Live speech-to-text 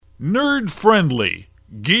nerd-friendly,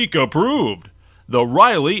 geek-approved. The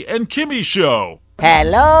Riley and Kimmy Show.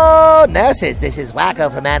 Hello, nurses. This is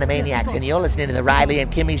Wacko from Animaniacs, and you're listening to the Riley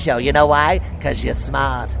and Kimmy Show. You know why? Because you're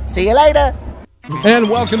smart. See you later. And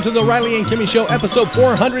welcome to the Riley and Kimmy Show, episode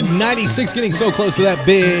 496, getting so close to that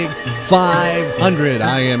big 500.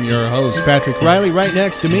 I am your host, Patrick Riley. Right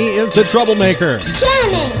next to me is the troublemaker,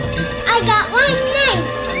 Kimmy. I got one name.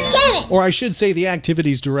 Kimmy. Or I should say the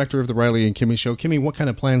activities director of the Riley and Kimmy Show. Kimmy, what kind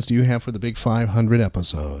of plans do you have for the big 500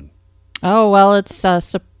 episode? Oh, well, it's a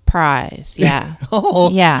surprise. Yeah.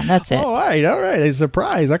 Yeah, that's it. All right. A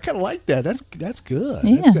surprise. I kind of like that. That's good.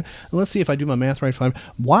 Yeah. That's good. Let's see if I do my math right.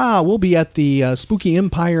 Wow, we'll be at the Spooky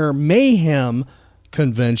Empire Mayhem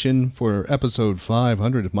convention for episode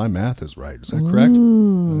 500, if my math is right. Is that correct?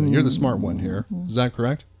 You're the smart one here. Is that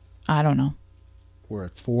correct? I don't know. We're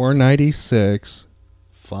at 496,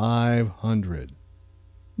 500.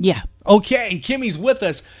 Yeah. Okay, Kimmy's with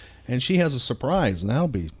us, and she has a surprise. And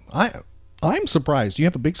I'm surprised. Do you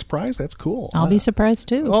have a big surprise? That's cool. I'll be surprised,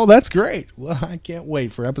 too. Oh, that's great. Well, I can't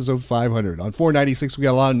wait for episode 500. On 496, we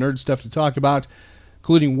got a lot of nerd stuff to talk about,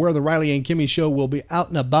 including where the Riley and Kimmy Show will be out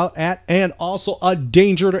and about at, and also a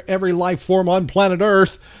danger to every life form on planet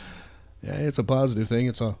Earth. Yeah, it's a positive thing.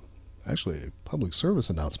 It's actually a public service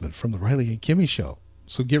announcement from the Riley and Kimmy Show.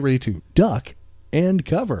 So get ready to duck and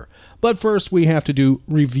cover. But first, we have to do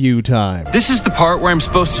review time. This is the part where I'm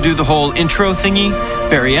supposed to do the whole intro thingy.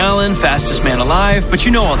 Barry Allen, fastest man alive, but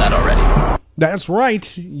you know all that already. That's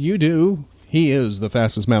right, you do. He is the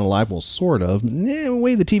fastest man alive. Well, sort of. The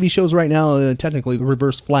way the TV show's right now, technically, the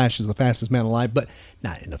Reverse Flash is the fastest man alive, but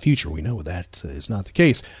not in the future. We know that is not the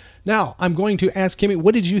case. Now, I'm going to ask Kimmy,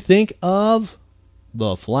 what did you think of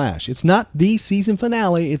The Flash? It's not the season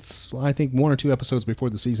finale. It's, I think, 1 or 2 episodes before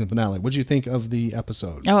the season finale. What did you think of the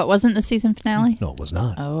episode? Oh, it wasn't the season finale? No, it was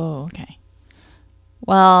not. Oh, okay.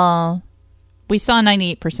 Well, we saw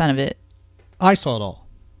 98% of it. I saw it all.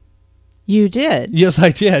 You did? Yes,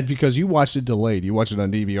 I did, because you watched it delayed. You watched it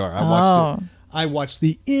on DVR. I watched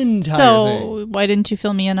the entire thing. So, why didn't you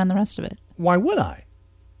fill me in on the rest of it? Why would I?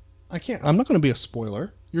 I can't. I'm not going to be a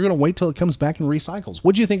spoiler. You're going to wait till it comes back and recycles.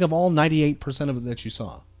 What do you think of all 98% of it that you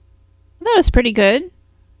saw? That was pretty good.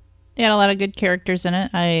 They had a lot of good characters in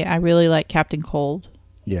it. I really like Captain Cold.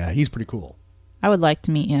 Yeah, he's pretty cool. I would like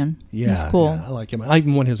to meet him. Yeah, he's cool. Yeah, I like him. I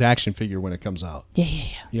even want his action figure when it comes out. Yeah.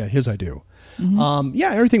 Yeah, his I do. Mm-hmm.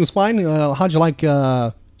 Yeah, everything was fine. How'd you like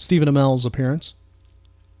Stephen Amell's appearance?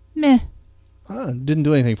 Meh. Didn't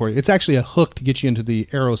do anything for you. It's actually a hook to get you into the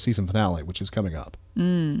Arrow season finale, which is coming up.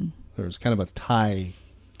 There's kind of a tie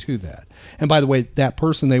to that. And by the way, that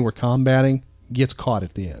person they were combating gets caught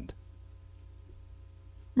at the end.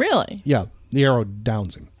 Really? Yeah, the Arrow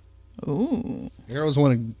downs him. Ooh. Arrow's the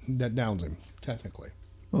one that downs him, technically.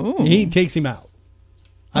 Ooh. He takes him out.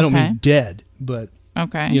 I don't mean dead, but,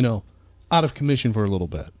 out of commission for a little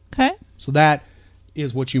bit. Okay. So that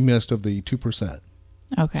is what you missed of the 2%.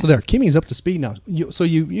 Okay. So there, Kimmy's up to speed now. So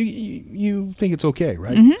you think it's okay,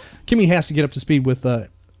 right? Mm-hmm. Kimmy has to get up to speed with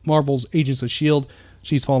Marvel's Agents of S.H.I.E.L.D.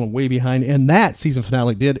 She's fallen way behind, and that season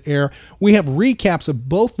finale did air. We have recaps of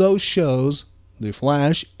both those shows, The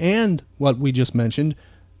Flash and what we just mentioned,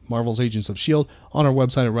 Marvel's Agents of S.H.I.E.L.D., on our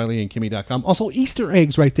website at RileyandKimmy.com. Also, Easter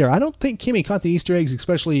eggs right there. I don't think Kimmy caught the Easter eggs,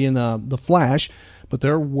 especially in The Flash, but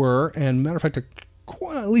there were, and matter of fact,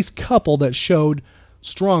 at least a couple that showed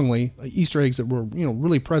strongly Easter eggs that were,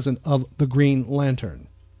 really present of the Green Lantern.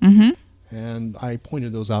 Mm-hmm. And I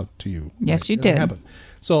pointed those out to you. Yes, you did. Happened.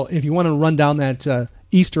 So if you want to run down that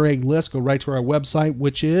Easter egg list, go right to our website,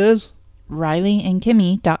 which is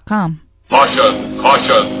RileyandKimmy.com. Caution,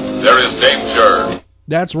 caution, there is danger.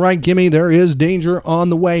 That's right, Kimmy. There is danger on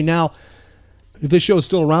the way. Now, if this show is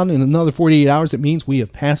still around in another 48 hours, it means we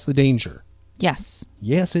have passed the danger. Yes.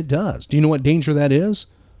 Yes, it does. Do you know what danger that is?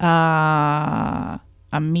 A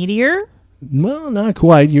meteor? Well, not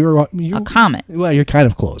quite. You're a comet. Well, you're kind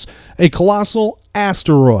of close. A colossal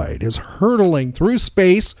asteroid is hurtling through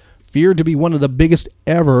space, feared to be one of the biggest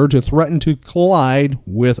ever to threaten to collide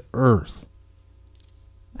with Earth.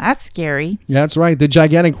 That's scary. That's right. The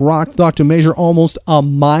gigantic rock, thought to measure almost a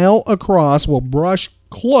mile across, will brush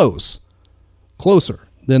closer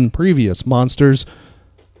than previous monsters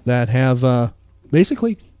that have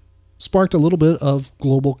basically sparked a little bit of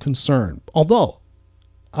global concern. Although,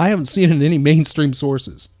 I haven't seen it in any mainstream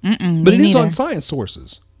sources. But it is on science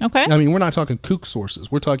sources. Okay. I mean, we're not talking kook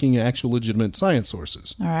sources. We're talking actual legitimate science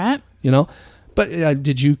sources. All right. But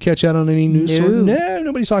did you catch that on any news source? No,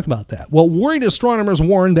 nobody's talking about that. Well, worried astronomers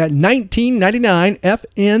warned that 1999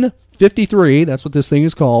 FN 53, that's what this thing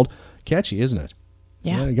is called. Catchy, isn't it?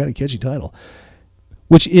 Yeah. You got a catchy title.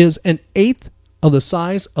 Which is an eighth of the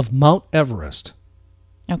size of Mount Everest.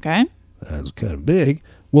 Okay. That's kind of big.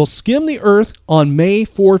 Will skim the Earth on May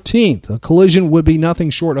 14th. A collision would be nothing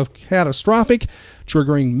short of catastrophic,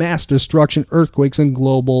 triggering mass destruction, earthquakes, and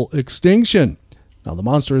global extinction. Now, the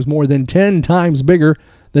monster is more than 10 times bigger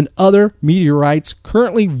than other meteorites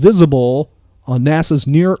currently visible on NASA's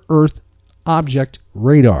Near-Earth Object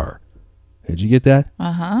Radar. Did you get that?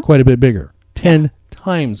 Uh-huh. Quite a bit bigger. 10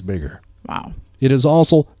 times bigger. Wow. It is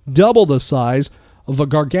also double the size of a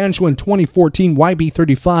gargantuan 2014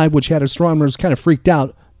 YB-35, which had astronomers kind of freaked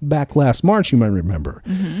out back last March, you might remember.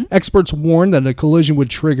 Mm-hmm. Experts warned that a collision would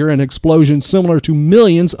trigger an explosion similar to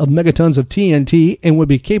millions of megatons of TNT and would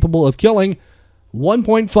be capable of killing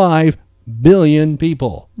 1.5 billion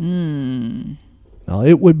people. Now,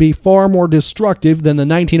 it would be far more destructive than the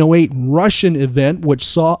 1908 Russian event, which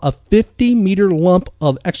saw a 50-meter lump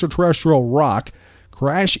of extraterrestrial rock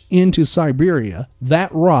crash into Siberia.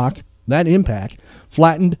 That rock, that impact,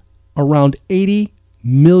 flattened around 80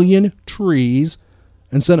 million trees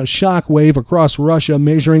and sent a shock wave across Russia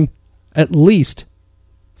measuring at least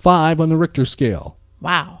 5 on the Richter scale.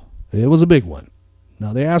 Wow. It was a big one.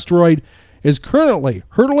 Now, the asteroid is currently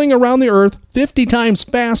hurtling around the Earth 50 times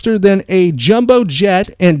faster than a jumbo jet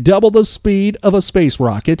and double the speed of a space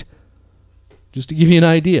rocket, just to give you an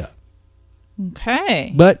idea.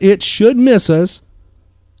 Okay. But it should miss us.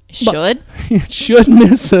 Should? It should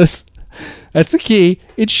miss us. That's the key.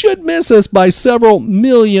 It should miss us by several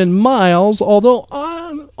million miles,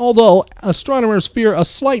 although astronomers fear a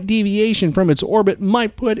slight deviation from its orbit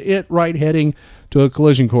might put it right heading to a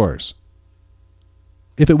collision course.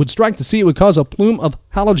 If it would strike the sea, it would cause a plume of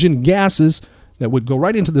halogen gases that would go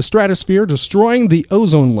right into the stratosphere, destroying the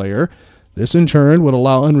ozone layer. This, in turn, would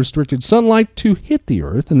allow unrestricted sunlight to hit the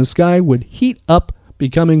Earth, and the sky would heat up,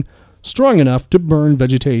 becoming strong enough to burn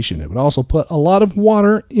vegetation. It would also put a lot of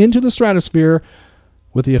water into the stratosphere,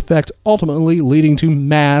 with the effect ultimately leading to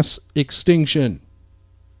mass extinction.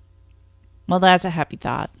 Well, that's a happy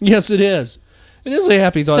thought. Yes, it is. It is a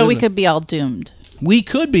happy thought. So we could be all doomed. We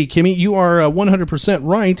could be, Kimmy. You are 100%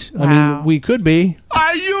 right. Wow. I mean, we could be.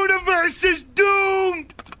 Our universe is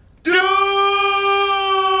doomed! Doomed!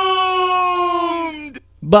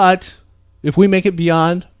 But if we make it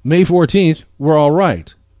beyond May 14th, we're all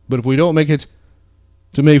right. But if we don't make it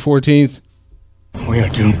to May 14th, We are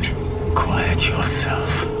doomed. Quiet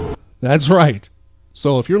yourself. that's right.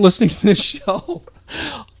 So if you're listening to this show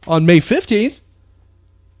on May 15th,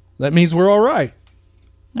 that means we're all right.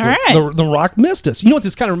 All right. The Rock missed us. You know what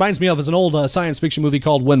this kind of reminds me of is an old science fiction movie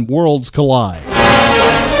called When Worlds Collide.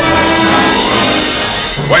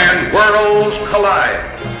 When Worlds Collide.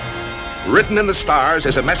 Written in the stars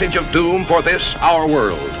is a message of doom for this, our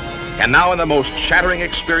world. And now in the most shattering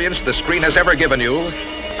experience the screen has ever given you,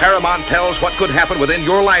 Paramount tells what could happen within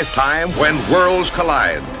your lifetime when worlds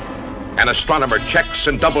collide. An astronomer checks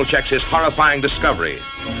and double-checks his horrifying discovery.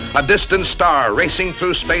 A distant star racing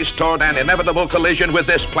through space toward an inevitable collision with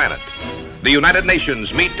this planet. The United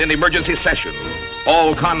Nations meet in emergency session.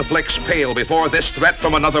 All conflicts pale before this threat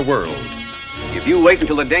from another world. If you wait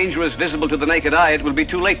until the danger is visible to the naked eye, it will be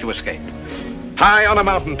too late to escape. High on a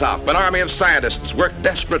mountaintop, an army of scientists work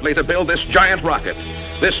desperately to build this giant rocket,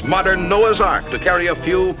 this modern Noah's Ark, to carry a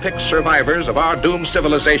few picked survivors of our doomed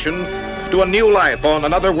civilization to a new life on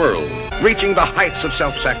another world, reaching the heights of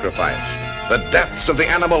self-sacrifice, the depths of the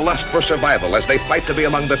animal lust for survival as they fight to be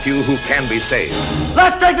among the few who can be saved.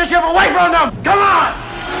 Let's take the ship away from them! Come on!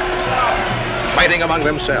 Fighting among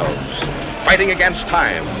themselves, fighting against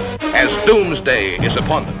time, as doomsday is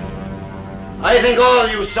upon them. I think all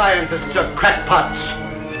you scientists are crackpots.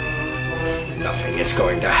 Nothing is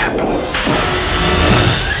going to happen.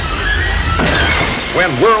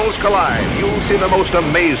 When worlds collide, you'll see the most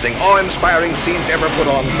amazing, awe-inspiring scenes ever put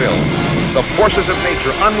on film. The forces of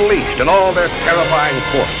nature unleashed in all their terrifying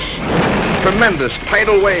force. Tremendous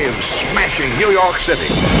tidal waves smashing New York City.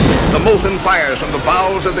 The molten fires from the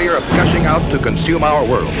bowels of the earth gushing out to consume our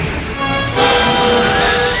world.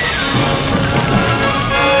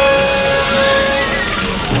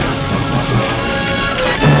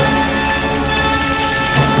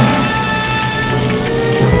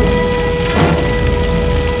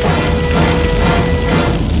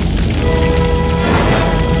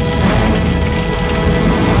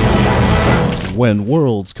 When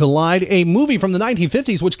Worlds Collide, a movie from the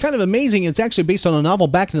 1950s, which is kind of amazing. It's actually based on a novel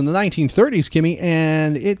back in the 1930s, Kimmy,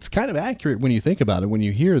 and it's kind of accurate when you think about it, when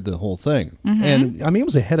you hear the whole thing. Mm-hmm. And, I mean, it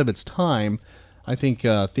was ahead of its time, I think,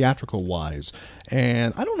 theatrical-wise.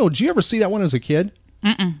 And I don't know, did you ever see that one as a kid?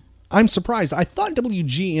 Mm-mm. I'm surprised. I thought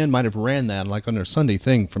WGN might have ran that, like, on their Sunday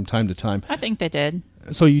thing from time to time. I think they did.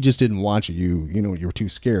 So you just didn't watch it. You were too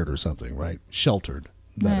scared or something, right? Sheltered,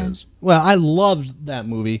 that is. Well, I loved that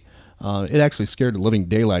movie. It actually scared the living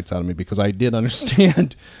daylights out of me because I did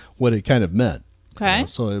understand what it kind of meant. Okay.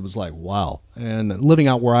 So it was like, wow. And living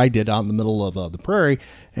out where I did, out in the middle of the prairie,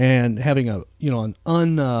 and having the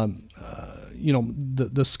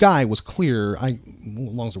sky was clear. As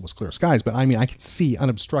long as it was clear skies, but I mean, I could see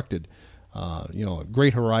unobstructed, a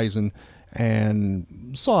great horizon,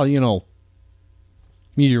 and saw,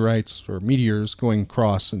 meteorites or meteors going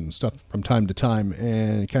across and stuff from time to time,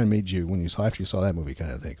 and it kind of made you, after you saw that movie,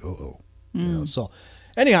 kind of think, so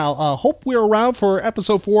anyhow, hope we're around for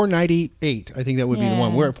episode 498. I think that would be the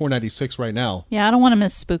one. We're at 496 right now. Yeah, I don't want to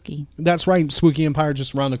miss Spooky. That's right. Spooky Empire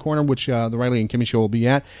just around the corner, which the Riley and Kimmy show will be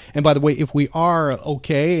at. And by the way, if we are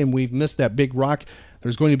okay and we've missed that big rock,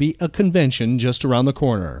 there's going to be a convention just around the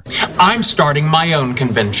corner. I'm starting my own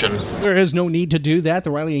convention. There is no need to do that. The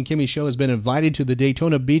Riley and Kimmy show has been invited to the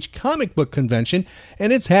Daytona Beach Comic Book Convention,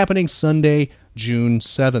 and it's happening Sunday, June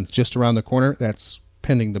 7th, just around the corner. That's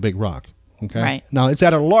pending the big rock. Okay. Right. Now, it's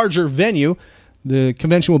at a larger venue. The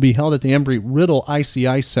convention will be held at the Embry-Riddle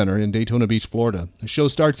ICI Center in Daytona Beach, Florida. The show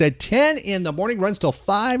starts at 10 in the morning, runs till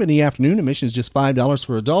 5 in the afternoon. Admission is just $5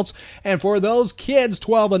 for adults. And for those kids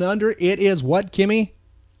 12 and under, it is what, Kimmy?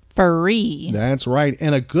 Free. That's right.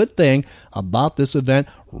 And a good thing about this event,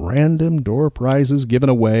 random door prizes given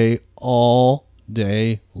away all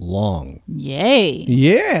day long. Yay.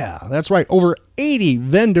 Yeah, that's right. Over 80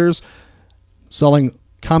 vendors selling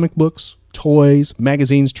comic books, toys,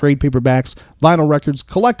 magazines, trade paperbacks, vinyl records,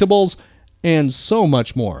 collectibles, and so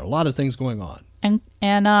much more. A lot of things going on.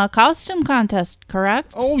 And a costume contest,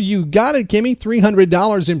 correct? Oh, you got it, Kimmy.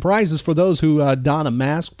 $300 in prizes for those who don a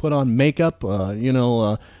mask, put on makeup,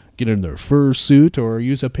 get in their fur suit, or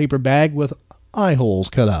use a paper bag with eye holes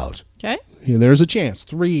cut out. Okay. Yeah, there's a chance.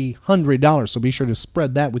 $300. So be sure to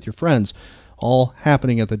spread that with your friends. All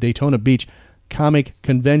happening at the Daytona Beach Comic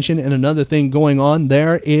Convention. And another thing going on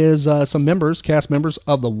there is some cast members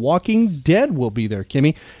of The Walking Dead will be there,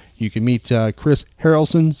 Kimmy. You can meet Chris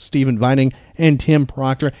Harrelson, Stephen Vining, and Tim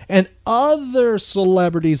Proctor, and other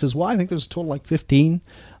celebrities as well. I think there's a total like 15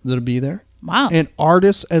 that'll be there. Wow. And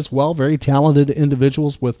artists as well, very talented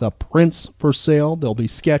individuals with prints for sale. They'll be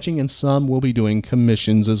sketching, and some will be doing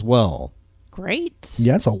commissions as well. Great.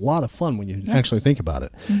 Yeah, it's a lot of fun when you actually think about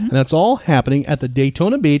it. Mm-hmm. And that's all happening at the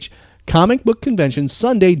Daytona Beach Comic Book Convention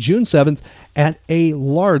Sunday, June 7th at a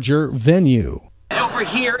larger venue. Over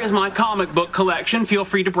here is my comic book collection. Feel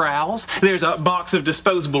free to browse. There's a box of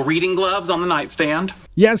disposable reading gloves on the nightstand.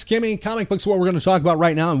 Yes, Kimmy, comic books are what we're going to talk about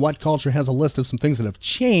right now, and What Culture has a list of some things that have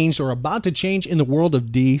changed or are about to change in the world of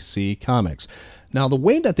DC Comics. Now, the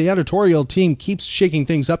way that the editorial team keeps shaking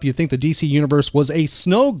things up, you'd think the DC Universe was a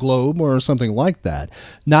snow globe or something like that.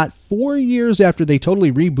 Not 4 years after they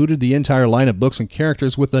totally rebooted the entire line of books and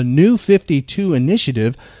characters with the New 52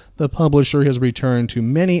 initiative, the publisher has returned to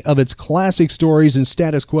many of its classic stories and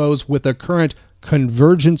status quos with the current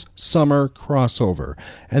Convergence Summer crossover.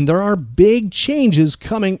 And there are big changes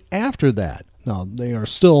coming after that. Now, they are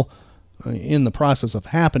still in the process of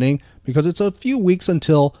happening because it's a few weeks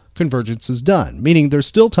until Convergence is done, meaning there's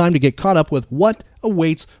still time to get caught up with what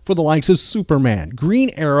awaits for the likes of Superman,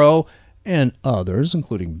 Green Arrow, and others,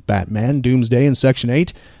 including Batman, Doomsday, and Section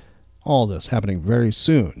 8. All this happening very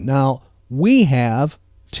soon. Now, we have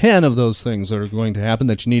 10 of those things that are going to happen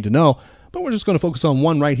that you need to know, but we're just going to focus on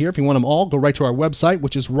one right here. If you want them all, go right to our website,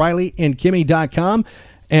 which is RileyandKimmy.com.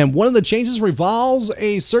 And one of the changes revolves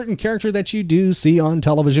a certain character that you do see on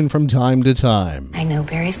television from time to time. I know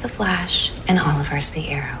Barry's the Flash and Oliver's the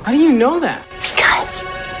Arrow. How do you know that? Because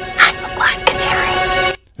I'm the Black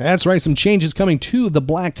Canary. That's right, some changes coming to the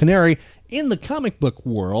Black Canary in the comic book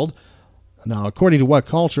world. Now, according to What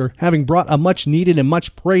Culture, having brought a much-needed and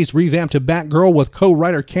much-praised revamp to Batgirl with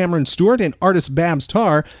co-writer Cameron Stewart and artist Babs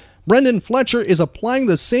Tarr, Brendan Fletcher is applying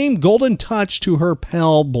the same golden touch to her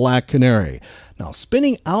pal Black Canary. Now,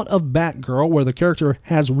 spinning out of Batgirl, where the character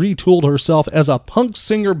has retooled herself as a punk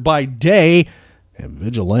singer by day and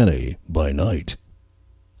vigilante by night.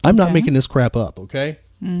 I'm not making this crap up, okay?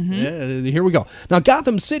 Mm-hmm. Yeah, here we go. Now,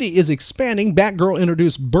 Gotham City is expanding. Batgirl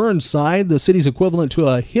introduced Burnside, the city's equivalent to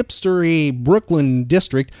a hipstery Brooklyn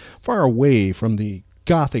district, far away from the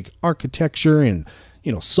gothic architecture and,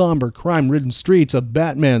 somber, crime-ridden streets of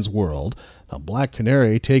Batman's world. Now, Black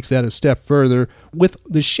Canary takes that a step further with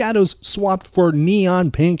the shadows swapped for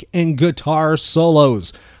neon pink and guitar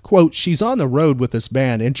solos. Quote, she's on the road with this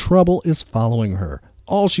band and trouble is following her.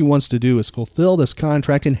 All she wants to do is fulfill this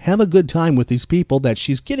contract and have a good time with these people that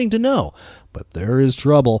she's getting to know. But there is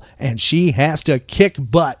trouble, and she has to kick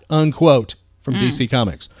butt, unquote, from DC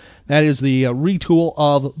Comics. That is the retool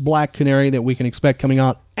of Black Canary that we can expect coming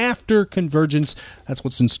out after Convergence. That's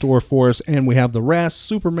what's in store for us. And we have the rest,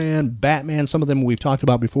 Superman, Batman, some of them we've talked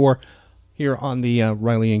about before here on the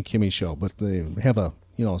Riley and Kimmy show. But they have a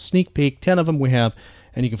sneak peek, 10 of them we have,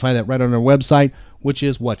 and you can find that right on our website, which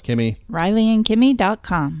is what, Kimmy?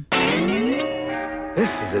 RileyandKimmy.com. This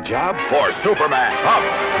is a job for Superman.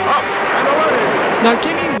 Up, and away! Now,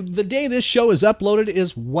 Kimmy, the day this show is uploaded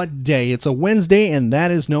is what day? It's a Wednesday, and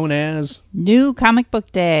that is known as... New Comic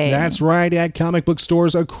Book Day. That's right, at comic book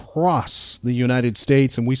stores across the United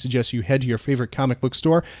States, and we suggest you head to your favorite comic book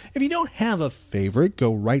store. If you don't have a favorite,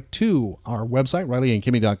 go right to our website,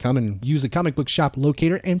 RileyandKimmy.com, and use the comic book shop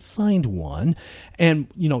locator and find one. And,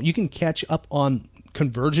 you can catch up on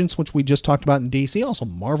Convergence, which we just talked about in DC, also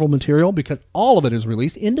Marvel material, because all of it is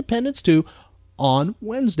released. Independence 2 on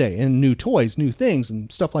Wednesday, and new toys, new things,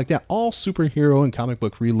 and stuff like that. All superhero and comic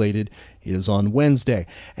book related is on Wednesday.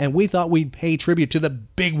 And we thought we'd pay tribute to the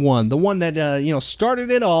big one, the one that started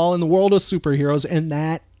it all in the world of superheroes, and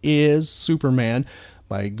that is Superman,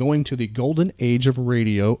 by going to the golden age of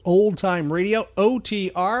radio, old time radio,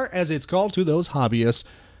 OTR as it's called to those hobbyists,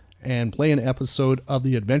 and play an episode of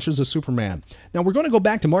The Adventures of Superman. Now, we're going to go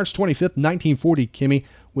back to March 25th, 1940, Kimmy,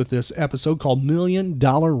 with this episode called $1 Million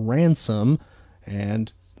Ransom.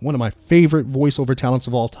 And one of my favorite voiceover talents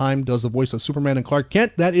of all time does the voice of Superman and Clark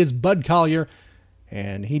Kent. That is Bud Collyer.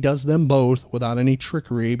 And he does them both without any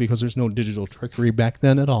trickery, because there's no digital trickery back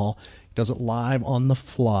then at all. He does it live on the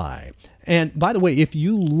fly. And by the way, if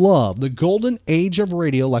you love the golden age of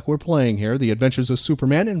radio like we're playing here, The Adventures of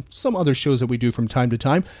Superman, and some other shows that we do from time to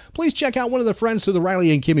time, please check out one of the friends to the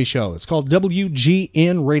Riley and Kimmy show. It's called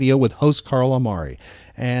WGN Radio with host Carl Amari.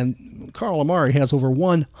 And Carl Amari has over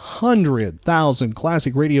 100,000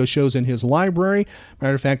 classic radio shows in his library.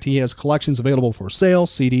 Matter of fact, he has collections available for sale,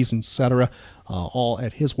 CDs, etc., all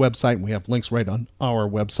at his website. We have links right on our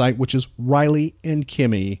website, which is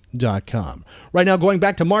RileyandKimmy.com. Right now, going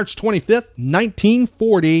back to March 25th,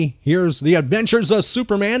 1940, here's The Adventures of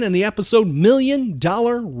Superman and the episode $1 Million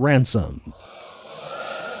Ransom.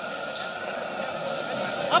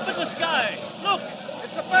 Up in the sky! Look!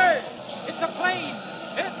 It's a bird! It's a plane!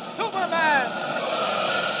 It's Superman!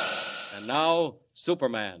 And now,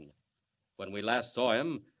 Superman. When we last saw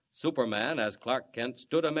him, Superman, as Clark Kent,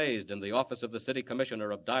 stood amazed in the office of the city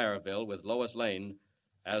commissioner of Dyerville with Lois Lane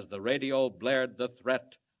as the radio blared the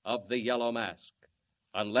threat of the Yellow Mask.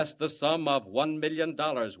 Unless the sum of $1 million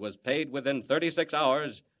was paid within 36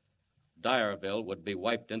 hours, Dyerville would be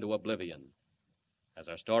wiped into oblivion. As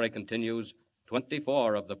our story continues,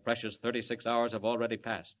 24 of the precious 36 hours have already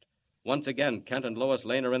passed. Once again, Kent and Lois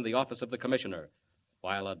Lane are in the office of the commissioner,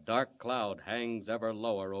 while a dark cloud hangs ever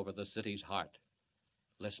lower over the city's heart.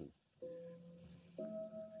 Listen.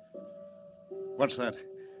 What's that?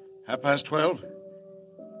 12:30?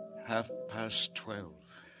 12:30.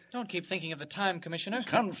 Don't keep thinking of the time, Commissioner.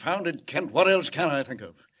 Confounded Kent, what else can I think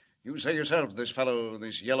of? You say yourself this fellow,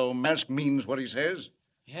 this Yellow Mask, means what he says?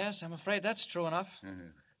 Yes, I'm afraid that's true enough.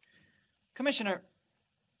 Commissioner,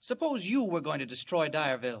 suppose you were going to destroy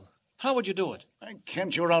Dyerville. How would you do it?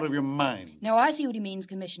 Kent, you're out of your mind. No, I see what he means,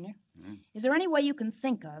 Commissioner. Is there any way you can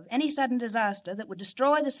think of, any sudden disaster that would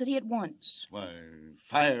destroy the city at once? Why,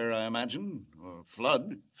 fire, I imagine, or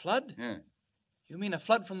flood. Flood? Yeah. You mean a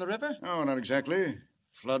flood from the river? Oh, not exactly.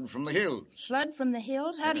 Flood from the hills. Flood from the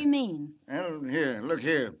hills? How do you mean? Well, here, look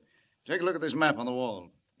here. Take a look at this map on the wall.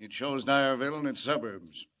 It shows Dyerville and its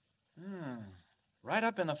suburbs. Right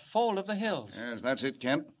up in a fold of the hills. Yes, that's it,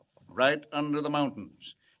 Kent. Right under the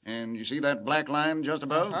mountains. And you see that black line just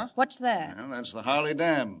above? What's that? Well, that's the Harley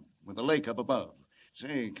Dam, with the lake up above.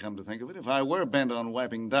 Say, come to think of it, if I were bent on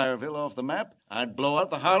wiping Dyerville off the map, I'd blow out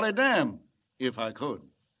the Harley Dam, if I could.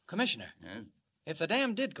 Commissioner. Yes? If the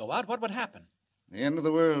dam did go out, what would happen? The end of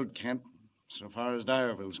the world, Kent, so far as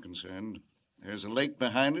Dyerville's concerned. There's a lake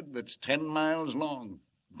behind it that's 10 miles long.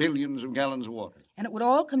 Billions of gallons of water. And it would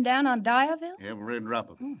all come down on Dyerville? Every drop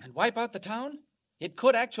of it. And wipe out the town? It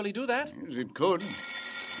could actually do that? Yes, it could.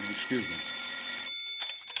 Excuse me.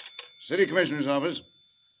 City Commissioner's office.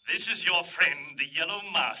 This is your friend, the Yellow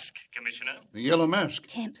Mask, Commissioner. The Yellow Mask?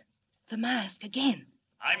 Kent, the mask again.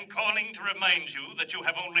 I'm calling to remind you that you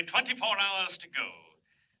have only 24 hours to go.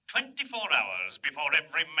 24 hours before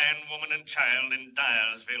every man, woman, and child in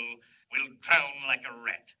Dyersville will drown like a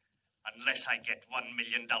rat. Unless I get $1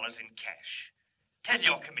 million in cash. Tell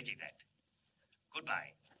your committee that.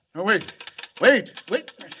 Goodbye. Oh, wait.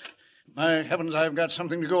 My heavens, I've got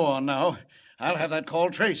something to go on now. I'll have that call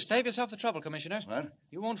traced. Save yourself the trouble, Commissioner. What?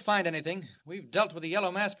 You won't find anything. We've dealt with the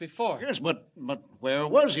Yellow Mask before. Yes, but where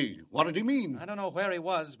was he? What did he mean? I don't know where he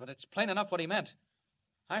was, but it's plain enough what he meant.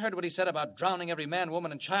 I heard what he said about drowning every man,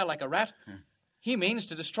 woman, and child like a rat. He means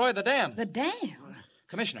to destroy the dam. The dam?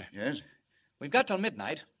 Commissioner. Yes? We've got till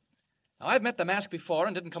midnight. Now, I've met the mask before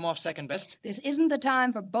and didn't come off second best. This isn't the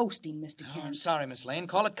time for boasting, Mr. Kent. I'm sorry, Miss Lane.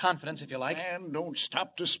 Call it confidence if you like. And don't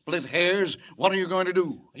stop to split hairs. What are you going to do?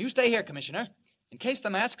 Well, you stay here, Commissioner, in case the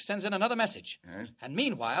mask sends in another message. Yes? And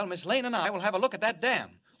meanwhile, Miss Lane and I will have a look at that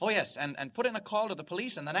dam. Oh, yes, and put in a call to the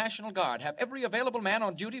police and the National Guard. Have every available man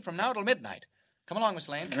on duty from now till midnight. Come along, Miss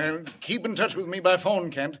Lane. Keep in touch with me by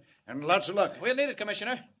phone, Kent, and lots of luck. We'll need it,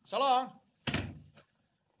 Commissioner. So long.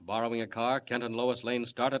 Borrowing a car, Kent and Lois Lane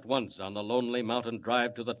start at once on the lonely mountain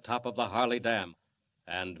drive to the top of the Harley Dam.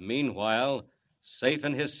 And meanwhile, safe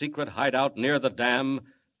in his secret hideout near the dam,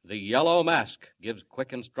 the Yellow Mask gives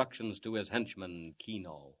quick instructions to his henchman,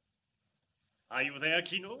 Kino. Are you there,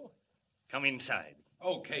 Kino? Come inside.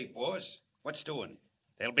 Okay, boss. What's doing?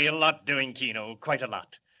 There'll be a lot doing, Kino, quite a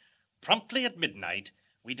lot. Promptly at midnight,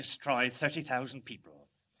 we destroy 30,000 people.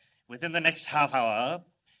 Within the next half hour,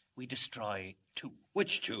 we destroy 2.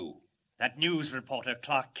 Which 2? That news reporter,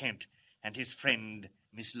 Clark Kent, and his friend,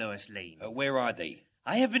 Miss Lois Lane. Where are they?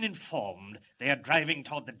 I have been informed they are driving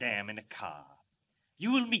toward the dam in a car.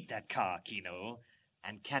 You will meet that car, Kino,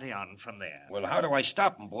 and carry on from there. Well, how do I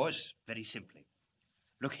stop them, boss? Very simply.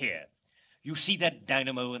 Look here. You see that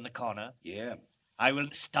dynamo in the corner? Yeah. I will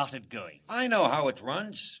start it going. I know how it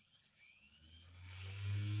runs.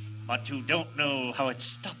 But you don't know how it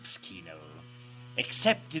stops, Kino,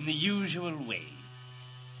 except in the usual way.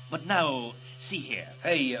 But now, see here.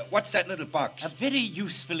 Hey, what's that little box? A very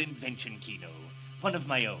useful invention, Kino. One of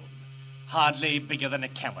my own. Hardly bigger than a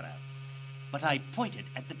camera. But I point it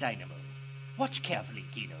at the dynamo. Watch carefully,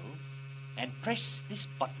 Kino, and press this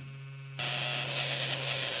button.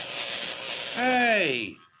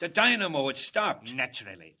 Hey, the dynamo, it stopped.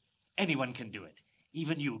 Naturally. Anyone can do it.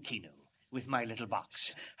 Even you, Kino, with my little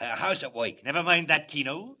box. How's it work? Never mind that,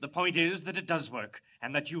 Kino. The point is that it does work,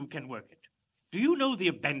 and that you can work it. Do you know the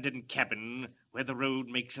abandoned cabin where the road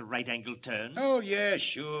makes a right-angled turn? Oh, yeah,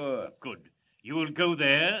 sure. Good. You will go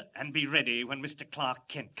there and be ready when Mr. Clark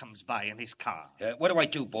Kent comes by in his car. What do I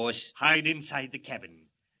do, boss? Hide inside the cabin.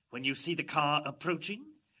 When you see the car approaching,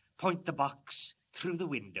 point the box through the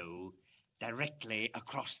window directly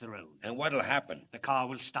across the road. And what'll happen? The car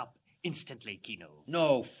will stop instantly, Kino.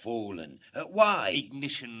 No fooling. Why?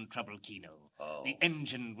 Ignition trouble, Kino. Oh. The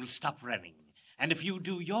engine will stop running. And if you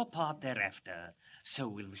do your part thereafter, so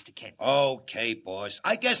will Mr. Kent. Okay, boss.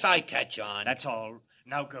 I guess I catch on. That's all.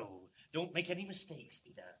 Now go. Don't make any mistakes,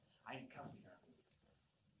 either. I'm counting on you.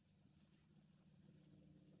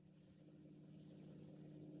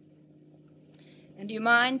 And do you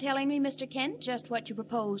mind telling me, Mr. Kent, just what you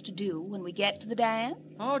propose to do when we get to the dam?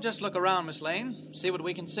 Oh, just look around, Miss Lane. See what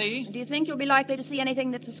we can see. And do you think you'll be likely to see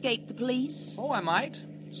anything that's escaped the police? Oh, I might.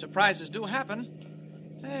 Surprises do happen.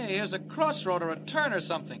 Hey, here's a crossroad or a turn or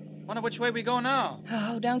something. Wonder which way we go now.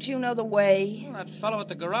 Oh, don't you know the way? Well, that fellow at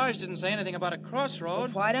the garage didn't say anything about a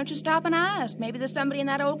crossroad. Well, why don't you stop and ask? Maybe there's somebody in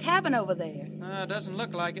that old cabin over there. Doesn't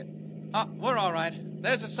look like it. Oh, we're all right.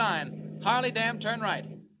 There's a sign. Harley Dam, turn right.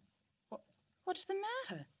 What's the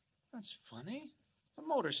matter? That's funny. The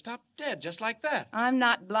motor stopped dead, just like that. I'm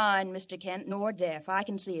not blind, Mr. Kent, nor deaf. I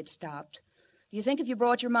can see it stopped. Do you think if you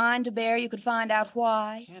brought your mind to bear, you could find out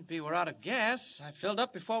why? Can't be we're out of gas. I filled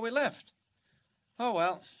up before we left. Oh,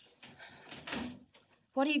 well.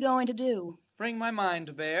 What are you going to do? Bring my mind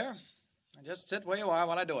to bear. And just sit where you are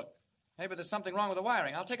while I do it. Maybe there's something wrong with the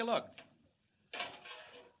wiring. I'll take a look.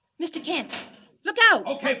 Mr. Kent, look out!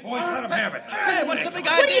 Okay, boys, let him have it. Hey, what's the big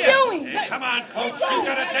What idea? are you doing? Hey, come on, folks. You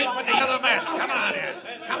got a date with the Yellow Mask. Come on, here.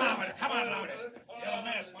 Come on with it. Come on, Lotus. Yellow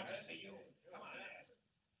Mask wants to see you. Come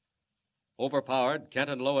on. Overpowered, Kent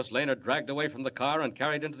and Lois Lane are dragged away from the car and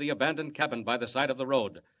carried into the abandoned cabin by the side of the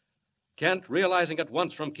road. Kent, realizing at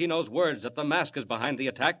once from Kino's words that the mask is behind the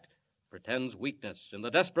attack, pretends weakness in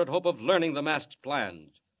the desperate hope of learning the mask's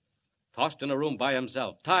plans. Tossed in a room by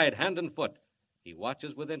himself, tied hand and foot, he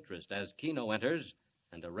watches with interest as Kino enters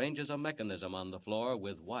and arranges a mechanism on the floor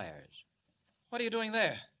with wires. What are you doing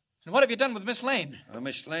there? And what have you done with Miss Lane?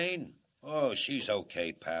 Miss Lane? Oh, she's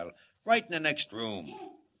okay, pal. Right in the next room.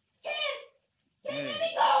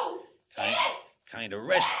 Kind of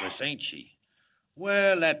restless, ain't she?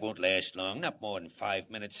 Well, that won't last long. Not more than 5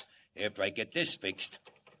 minutes after I get this fixed.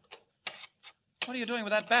 What are you doing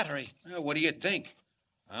with that battery? What do you think?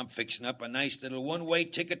 I'm fixing up a nice little one-way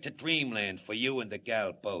ticket to dreamland for you and the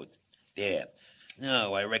gal both. There.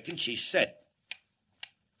 Now, I reckon she's set.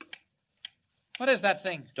 What is that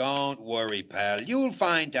thing? Don't worry, pal. You'll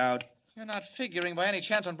find out. You're not figuring by any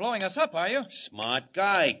chance on blowing us up, are you? Smart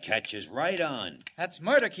guy. Catches right on. That's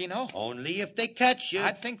murder, Keno. Only if they catch you.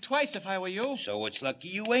 I'd think twice if I were you. So it's lucky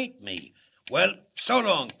you ain't me. Well, so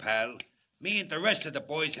long, pal. Me and the rest of the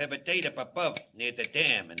boys have a date up above near the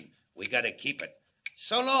dam, and we gotta keep it.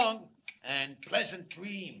 So long, and pleasant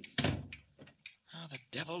dreams. Oh, the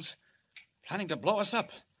devils. Planning to blow us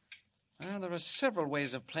up. Well, there are several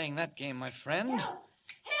ways of playing that game, my friend. Help!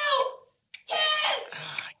 Help!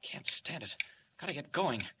 I can't stand it. Gotta get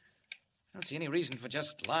going. I don't see any reason for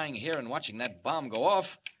just lying here and watching that bomb go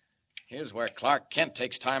off. Here's where Clark Kent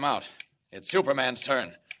takes time out. It's Superman's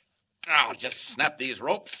turn. I'll just snap these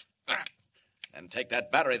ropes and take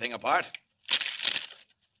that battery thing apart.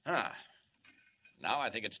 Now I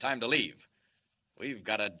think it's time to leave. We've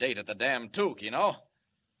got a date at the dam, too, Keno.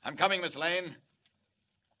 I'm coming, Miss Lane.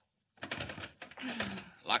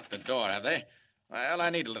 Locked the door, have they? Well, I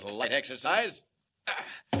need a little light exercise.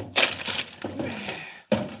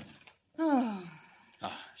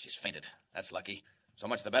 Oh, she's fainted. That's lucky. So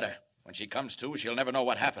much the better. When she comes to, she'll never know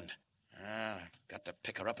what happened. I've got to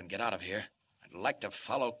pick her up and get out of here. I'd like to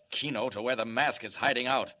follow Keno to where the mask is hiding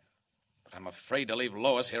out. But I'm afraid to leave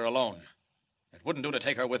Lois here alone. It wouldn't do to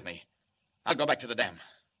take her with me. I'll go back to the dam.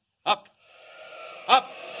 Up! Up!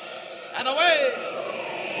 And away!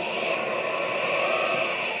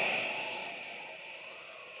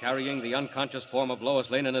 Carrying the unconscious form of Lois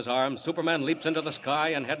Lane in his arms, Superman leaps into the sky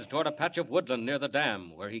and heads toward a patch of woodland near the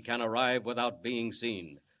dam, where he can arrive without being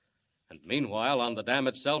seen. And meanwhile, on the dam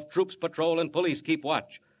itself, troops patrol and police keep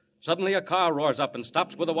watch. Suddenly, a car roars up and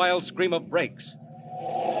stops with a wild scream of brakes.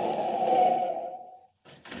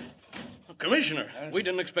 Commissioner, we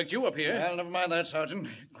didn't expect you up here. Well, never mind that, Sergeant.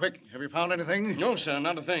 Quick, have you found anything? No, sir,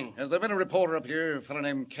 not a thing. Has there been a reporter up here, a fellow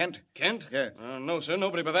named Kent? Kent? Yeah. No, sir,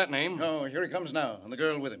 nobody by that name. Oh, here he comes now, and the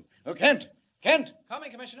girl with him. Oh, Kent! Kent! Coming,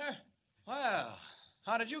 Commissioner. Well,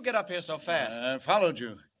 how did you get up here so fast? I followed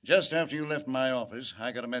you. Just after you left my office,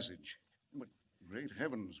 I got a message. But, great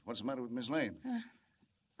heavens, what's the matter with Miss Lane?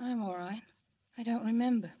 I'm all right. I don't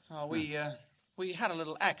remember. Oh, we had a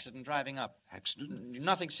little accident driving up. Accident?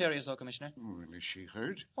 Nothing serious, though, Commissioner. Well, is she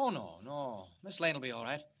hurt? Oh, no. Miss Lane will be all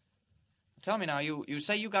right. Tell me now, you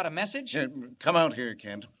say you got a message? Yeah, come out here,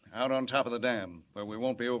 Kent. Out on top of the dam, where we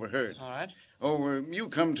won't be overheard. All right. Oh, you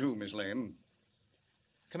come too, Miss Lane.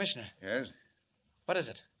 Commissioner. Yes? What is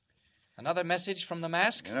it? Another message from the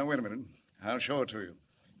mask? Now, wait a minute. I'll show it to you.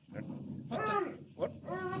 What's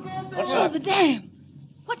the dam!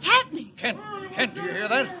 What's happening? Kent, do you hear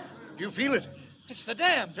that? Do you feel it? It's the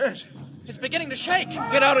dam. Yes. It's beginning to shake.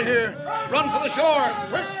 Get out of here. Run for the shore.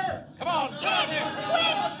 Quick. Come on. Get out here.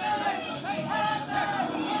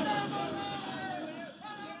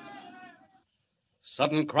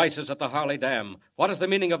 Sudden crisis at the Harley Dam. What is the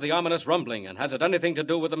meaning of the ominous rumbling, and has it anything to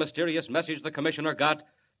do with the mysterious message the commissioner got?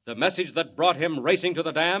 The message that brought him racing to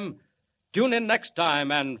the dam? Tune in next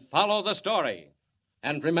time and follow the story.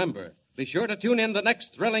 And remember, be sure to tune in the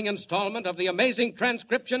next thrilling installment of the amazing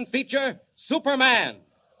transcription feature, Superman.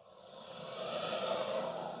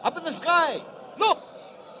 Up in the sky. Look!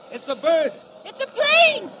 It's a bird. It's a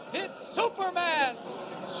plane! It's Superman!